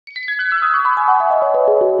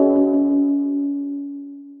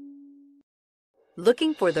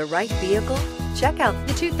Looking for the right vehicle? Check out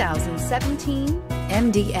the 2017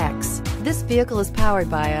 MDX. This vehicle is powered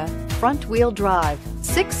by a front-wheel drive,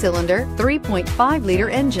 6-cylinder, 3.5-liter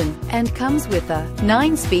engine, and comes with a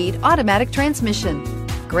 9-speed automatic transmission.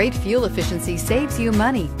 Great fuel efficiency saves you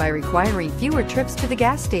money by requiring fewer trips to the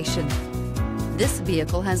gas station. This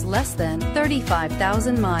vehicle has less than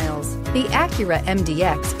 35,000 miles. The Acura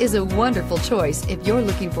MDX is a wonderful choice if you're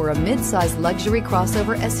looking for a mid-size luxury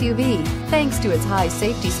crossover SUV. Thanks to its high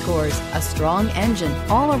safety scores, a strong engine,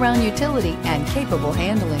 all-around utility, and capable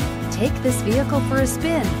handling. Take this vehicle for a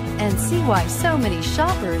spin and see why so many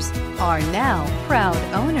shoppers are now proud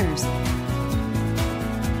owners.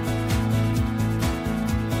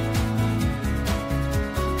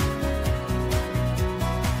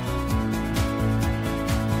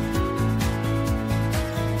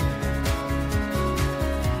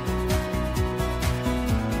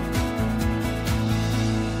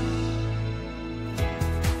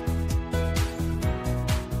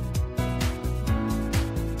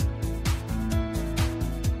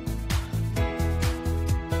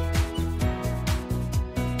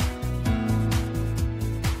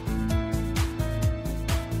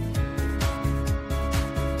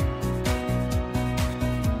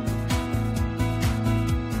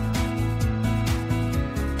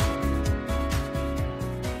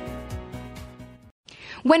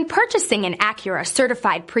 When purchasing an Acura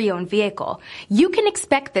certified pre-owned vehicle, you can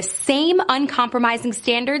expect the same uncompromising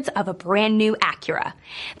standards of a brand new Acura.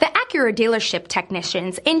 The Acura dealership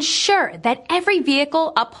technicians ensure that every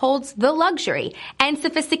vehicle upholds the luxury and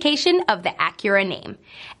sophistication of the Acura name.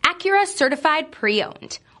 Acura certified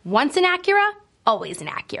pre-owned. Once an Acura, always an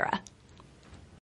Acura.